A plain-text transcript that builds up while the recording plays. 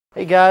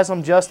Hey guys,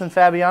 I'm Justin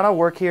Fabiano,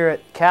 work here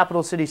at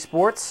Capital City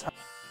Sports.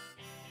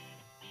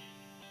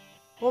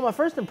 Well, my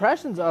first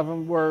impressions of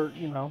him were,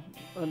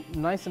 a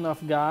nice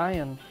enough guy,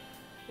 and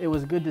it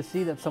was good to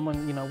see that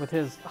someone, with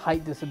his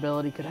height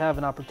disability could have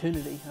an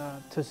opportunity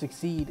to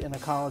succeed in a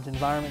college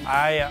environment.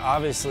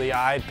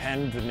 I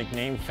penned the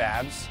nickname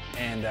Fabs,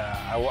 and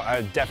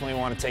I definitely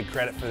want to take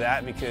credit for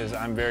that because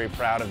I'm very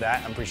proud of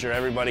that. I'm pretty sure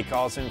everybody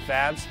calls him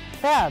Fabs.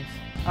 Fabs.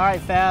 All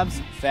right,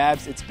 Fabs.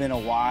 Fabs, it's been a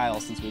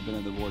while since we've been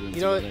in the boardroom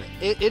together.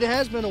 It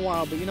has been a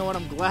while, but you know what?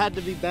 I'm glad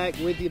to be back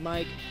with you,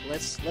 Mike.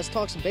 Let's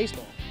talk some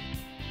baseball.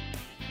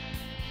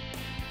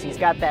 He's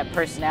got that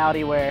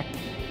personality where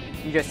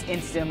you just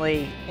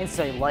instantly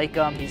like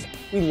him.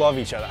 We love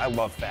each other. I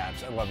love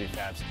Fabs. I love you,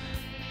 Fabs.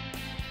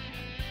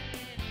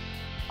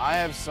 I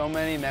have so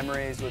many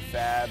memories with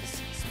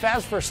Fabs.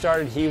 Fabs first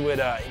started, he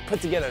would put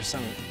together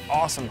some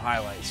awesome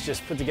highlights,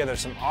 just put together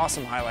some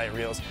awesome highlight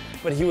reels,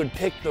 but he would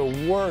pick the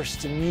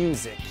worst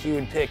music. He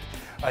would pick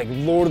like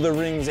Lord of the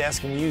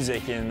Rings-esque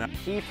music. And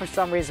he, for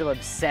some reason, was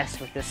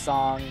obsessed with this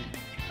song,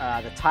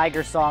 the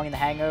Tiger song in The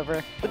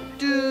Hangover. What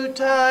do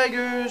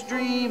tigers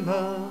dream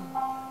of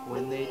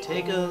when they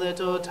take a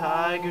little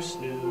tiger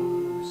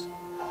snooze?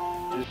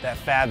 That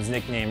Fabs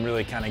nickname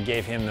really kind of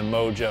gave him the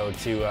mojo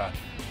to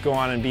go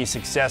on and be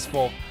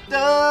successful.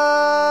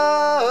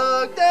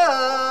 Doug,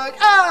 Doug,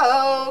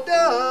 oh,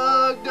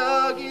 Doug,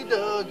 Dougie,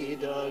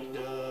 Dougie, Doug,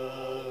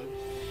 Doug.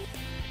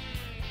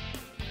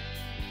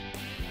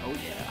 Oh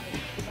yeah.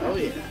 Oh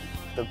yeah.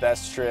 The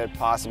best trip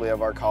possibly of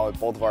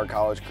both of our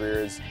college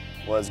careers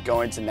was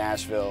going to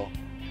Nashville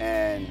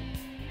and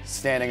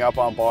standing up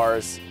on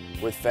bars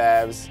with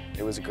Fabs.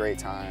 It was a great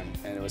time,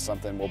 and it was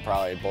something both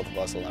of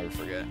us will never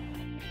forget.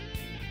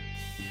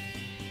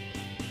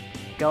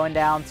 Going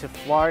down to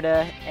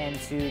Florida and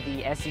to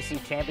the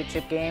SEC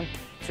championship game,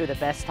 two of the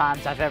best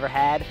times I've ever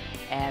had,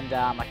 and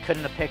I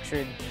couldn't have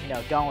pictured,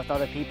 going with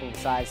other people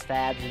besides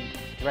Fabs and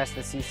the rest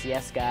of the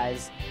CCS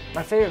guys.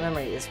 My favorite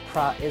memory is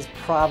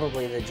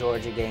probably the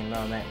Georgia game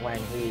moment when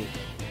he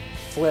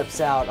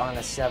flips out on a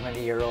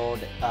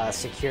 70-year-old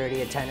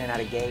security attendant at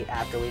a gate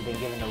after we've been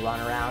given the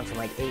runaround from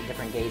like 8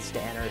 different gates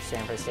to enter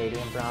Sanford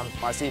Stadium from.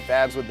 I see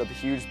Fabs with the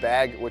huge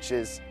bag, which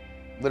is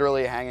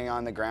literally hanging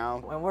on the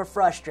ground. When we're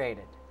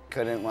frustrated.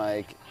 Couldn't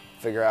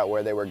figure out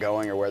where they were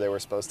going or where they were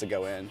supposed to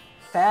go in.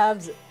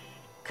 Fabs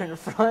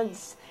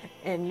confronts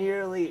and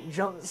nearly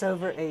jumps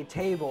over a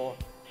table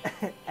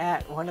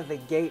at one of the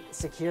gate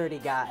security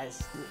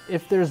guys.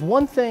 If there's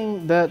one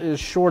thing that is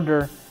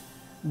shorter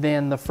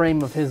than the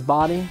frame of his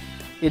body,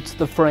 it's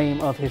the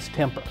frame of his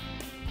temper.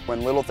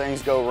 When little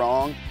things go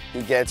wrong,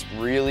 he gets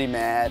really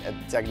mad at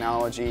the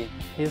technology.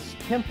 His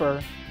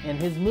temper and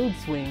his mood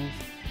swings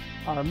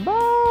are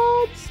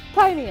much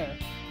tinier.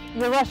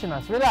 You're rushing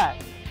us,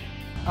 relax.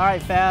 All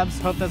right, Fabs,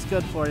 hope that's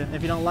good for you.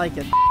 If you don't like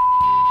it.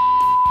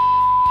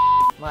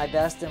 My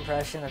best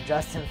impression of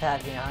Justin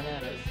Fabiano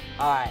is,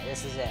 all right,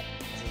 this is it.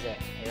 This is it.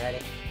 You ready?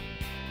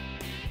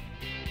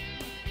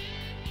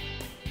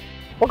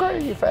 What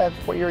grade are you, Fabs?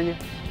 What year are you?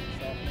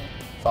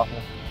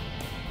 Sophomore.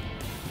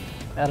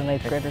 At an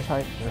 8th grader's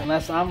height.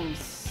 Unless I'm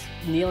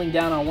kneeling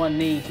down on one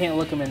knee, you can't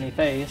look him in the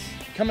face.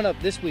 Coming up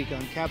this week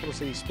on Capital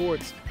City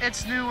Sports.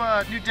 It's new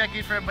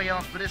decade for everybody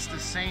else, but it's the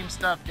same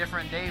stuff,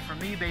 different day for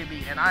me,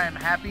 baby. And I am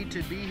happy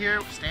to be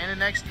here standing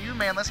next to you,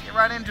 man. Let's get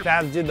right into it.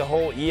 Fabs did the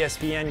whole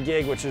ESPN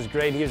gig, which was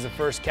great. He was the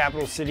first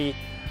Capital City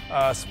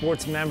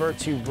sports member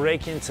to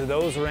break into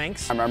those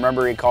ranks. I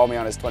remember he called me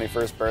on his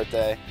 21st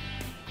birthday,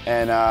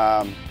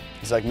 and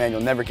he's like, man,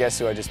 you'll never guess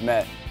who I just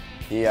met.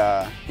 He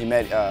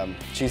met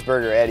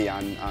Cheeseburger Eddie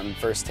on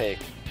First Take,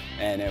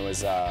 and it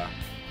was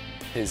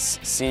his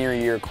senior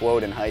year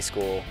quote in high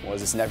school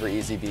was, "It's never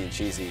easy being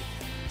cheesy."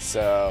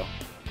 So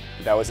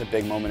that was a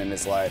big moment in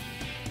his life.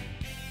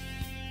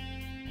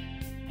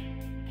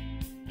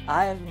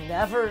 I have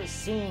never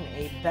seen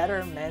a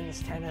better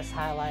men's tennis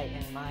highlight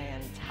in my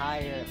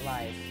entire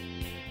life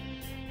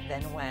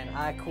than when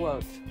I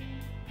quote,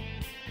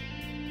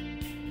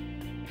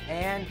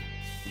 "And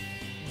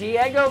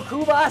Diego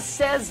Cubas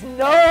says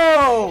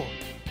no!"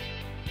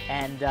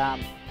 And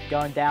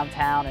going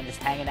downtown and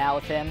just hanging out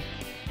with him,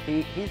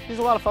 he's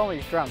a lot of fun when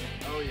he's drunk.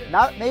 Oh yeah.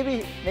 Not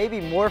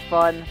maybe more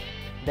fun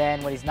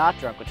than when he's not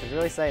drunk, which is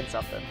really saying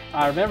something.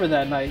 I remember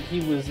that night, he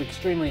was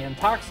extremely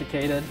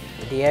intoxicated.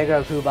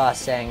 Diego Cubas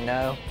saying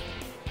no.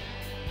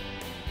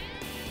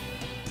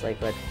 It's like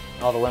what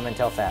all the women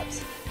tell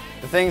Fabs.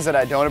 The things that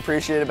I don't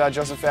appreciate about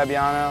Justin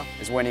Fabiano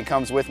is when he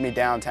comes with me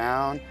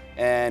downtown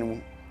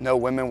and no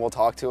women will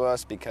talk to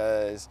us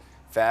because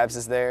Fabs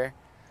is there.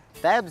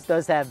 Fabs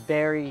does have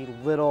very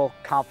little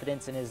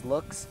confidence in his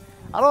looks.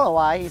 I don't know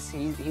why.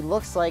 He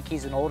looks like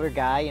he's an older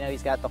guy.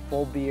 He's got the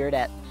full beard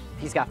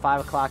he's got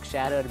 5 o'clock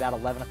shadow at about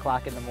 11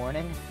 o'clock in the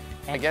morning.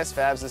 And I guess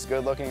Fabs is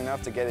good looking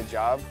enough to get a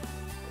job.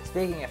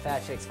 Speaking of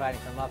fat chicks fighting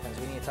for muffins,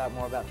 we need to talk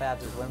more about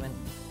Fabs as women.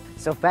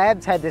 So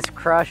Fabs had this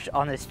crush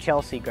on this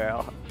Chelsea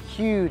girl,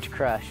 huge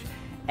crush.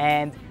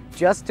 And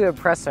just to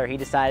impress her, he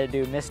decided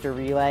to do Mr.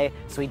 Relay.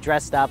 So he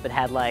dressed up and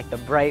had like the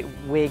bright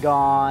wig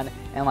on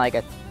and like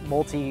a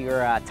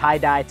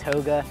tie-dye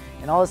toga.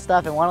 and all this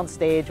stuff, and went on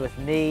stage with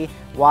me,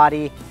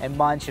 Waddy, and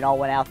Munch, and all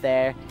went out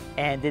there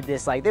and did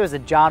this, like, there was a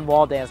John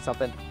Wall dance,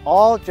 something,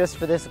 all just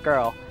for this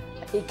girl.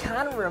 He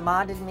kind of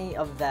reminded me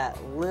of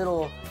that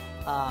little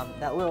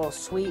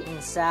sweet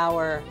and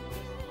sour,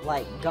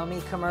 like,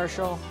 gummy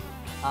commercial.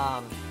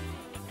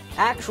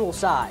 Actual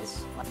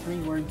size. 3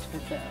 words for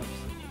Fabs.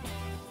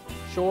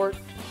 Short,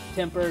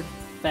 tempered,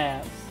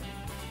 Fabs.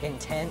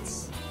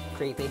 Intense,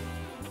 creepy,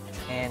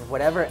 and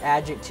whatever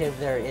adjective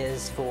there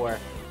is for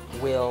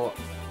will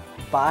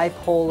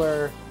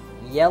bipolar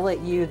yell at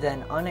you,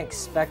 then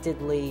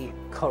unexpectedly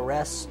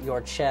caress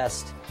your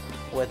chest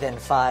within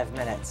 5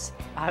 minutes.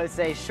 I would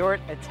say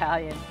short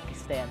Italian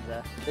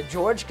Costanza. The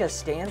George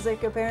Costanza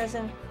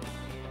comparison,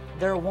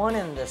 they're one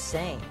and the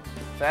same.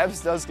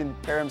 Fabs does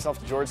compare himself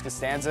to George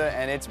Costanza,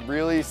 and it's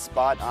really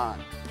spot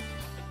on.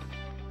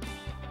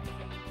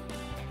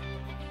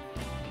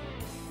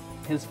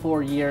 His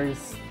 4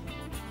 years,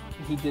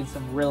 he did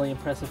some really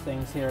impressive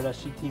things here at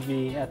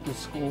SGTV at this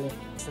school.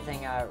 That's the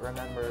thing I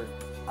remember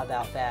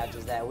about Fabs,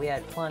 is that we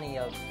had plenty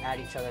of at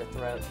each other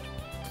throat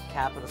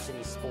Capital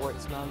City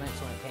sports moments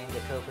when it came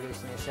to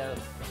co-producing the show,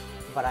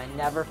 but I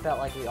never felt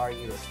like we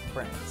argued as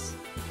friends.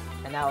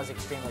 And that was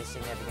extremely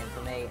significant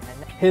for me.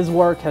 And his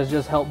work has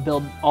just helped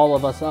build all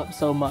of us up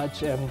so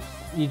much, and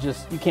you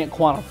can't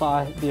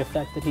quantify the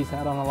effect that he's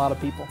had on a lot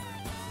of people.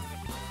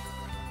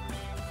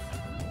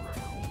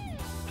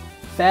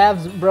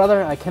 Fabs,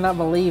 brother, I cannot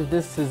believe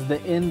this is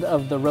the end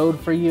of the road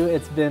for you.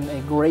 It's been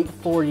a great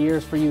 4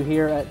 years for you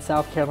here at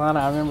South Carolina.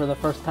 I remember the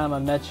first time I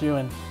met you,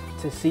 and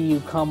to see you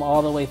come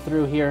all the way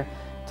through here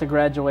to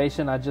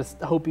graduation, I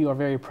just hope you are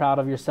very proud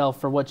of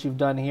yourself for what you've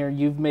done here.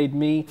 You've made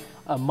me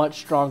a much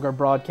stronger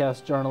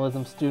broadcast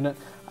journalism student.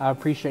 I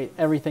appreciate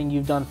everything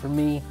you've done for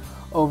me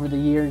over the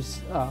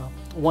years.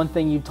 One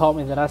thing you've taught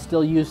me that I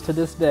still use to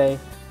this day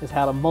is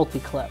how to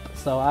multi-clip.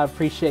 So I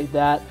appreciate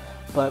that.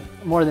 But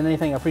more than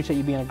anything, I appreciate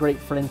you being a great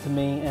friend to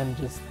me, and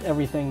just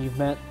everything you've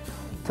meant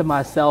to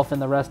myself and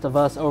the rest of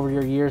us over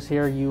your years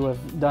here. You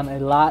have done a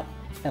lot,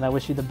 and I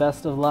wish you the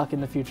best of luck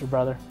in the future,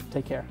 brother.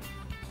 Take care.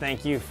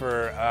 Thank you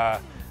for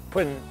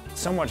putting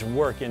so much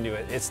work into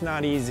it. It's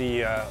not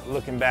easy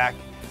looking back,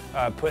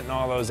 putting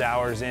all those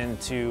hours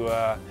into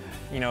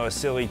you know, a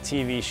silly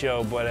TV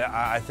show, but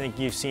I think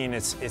you've seen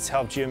it's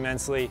helped you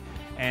immensely,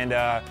 and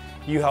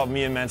you helped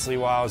me immensely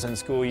while I was in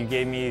school. You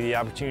gave me the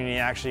opportunity to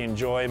actually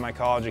enjoy my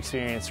college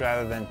experience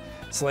rather than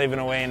slaving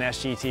away in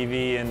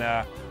SGTV, and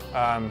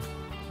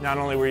not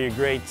only were you a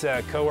great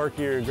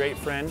coworker, you're a great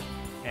friend,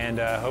 and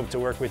hope to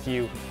work with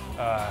you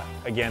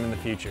again in the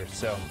future.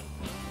 So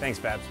thanks,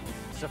 Fabs.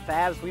 So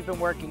Fabs, we've been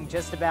working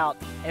just about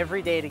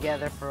every day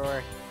together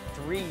for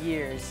 3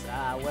 years.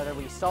 Whether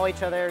we saw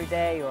each other every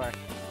day or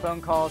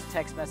phone calls,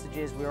 text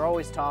messages, we were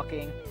always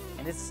talking.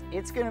 And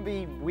it's going to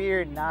be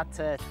weird not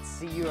to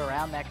see you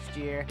around next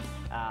year.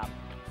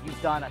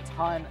 You've done a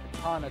ton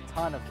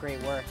of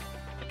great work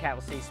for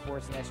Capital City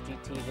Sports and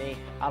SGTV.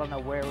 I don't know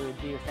where we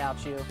would be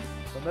without you.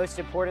 But most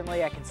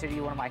importantly, I consider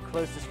you one of my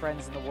closest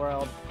friends in the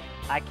world.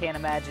 I can't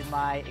imagine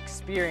my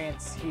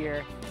experience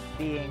here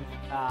being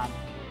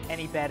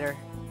any better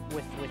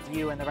with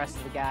you and the rest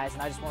of the guys,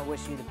 and I just want to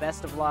wish you the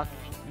best of luck.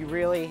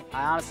 I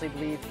honestly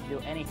believe you can do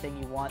anything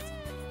you want,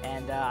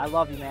 and I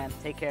love you, man.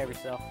 Take care of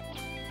yourself.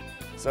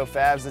 So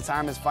Fabs, the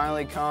time has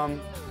finally come.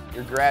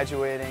 You're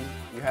graduating,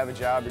 you have a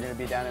job, you're going to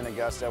be down in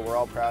Augusta. We're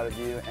all proud of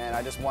you, and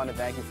I just want to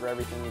thank you for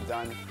everything you've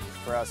done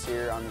for us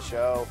here on the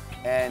show,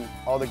 and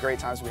all the great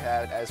times we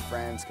had as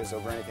friends, because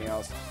over anything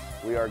else,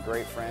 we are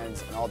great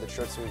friends, and all the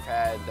trips we've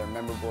had, they're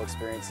memorable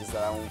experiences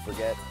that I won't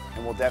forget,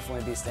 and we'll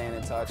definitely be staying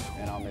in touch,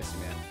 and I'll miss you,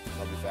 man.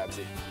 Love you,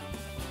 Fabsy.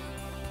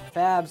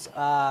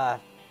 Fabs,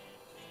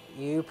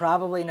 you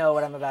probably know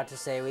what I'm about to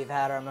say. We've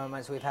had our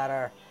moments, we've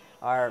had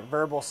our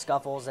verbal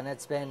scuffles, and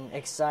it's been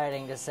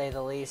exciting to say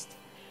the least.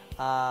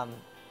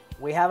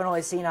 We haven't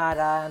always seen eye to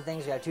eye on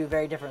things. We have 2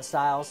 very different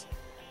styles,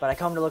 but I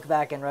come to look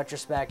back in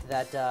retrospect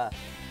that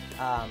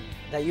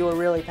that you were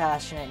really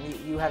passionate,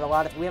 and we have a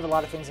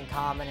lot of things in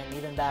common. And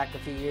even back a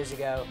few years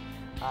ago,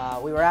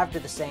 we were after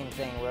the same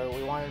thing, where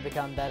we wanted to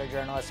become better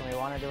journalists, and we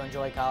wanted to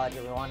enjoy college,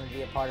 and we wanted to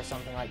be a part of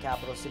something like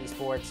Capital City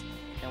Sports.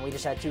 And we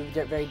just had 2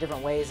 very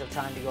different ways of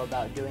trying to go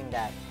about doing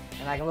that.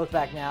 And I can look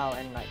back now,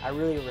 and I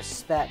really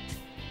respect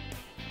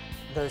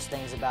those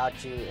things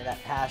about you, and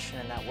that passion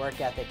and that work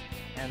ethic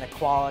and the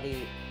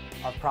quality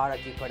of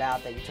product you put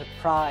out, that you took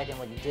pride in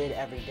what you did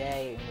every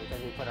day, and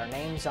because we put our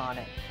names on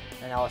it,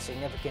 and that was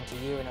significant to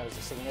you and it was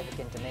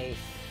significant to me.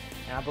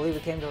 And I believe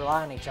we came to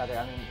rely on each other.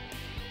 I mean,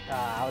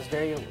 I was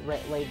very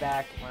laid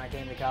back when I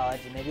came to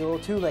college, and maybe a little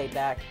too laid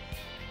back,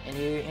 and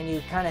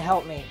you kind of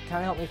helped me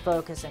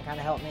focus, and kind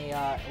of helped me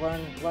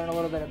learn a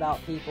little bit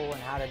about people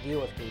and how to deal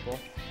with people.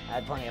 I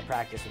had plenty of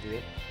practice with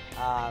you.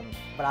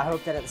 But I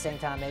hope that at the same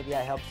time, maybe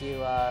I helped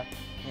you,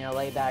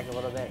 lay back a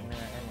little bit and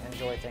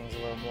enjoy things a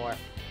little more.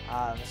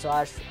 So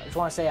I just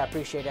want to say I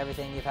appreciate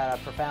everything. You've had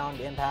a profound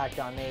impact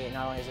on me,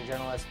 not only as a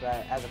journalist,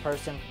 but as a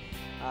person.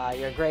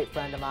 You're a great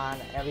friend of mine.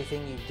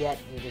 Everything you get,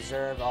 you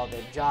deserve. All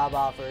the job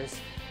offers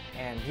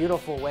and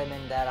beautiful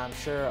women that I'm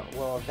sure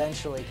will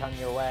eventually come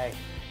your way.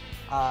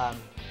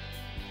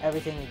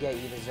 everything you get,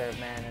 you deserve,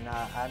 man. And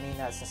I mean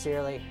that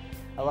sincerely.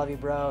 I love you,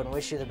 bro, and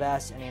wish you the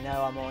best. And you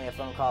know I'm only a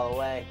phone call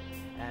away.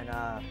 And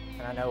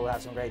I know we'll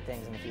have some great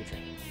things in the future.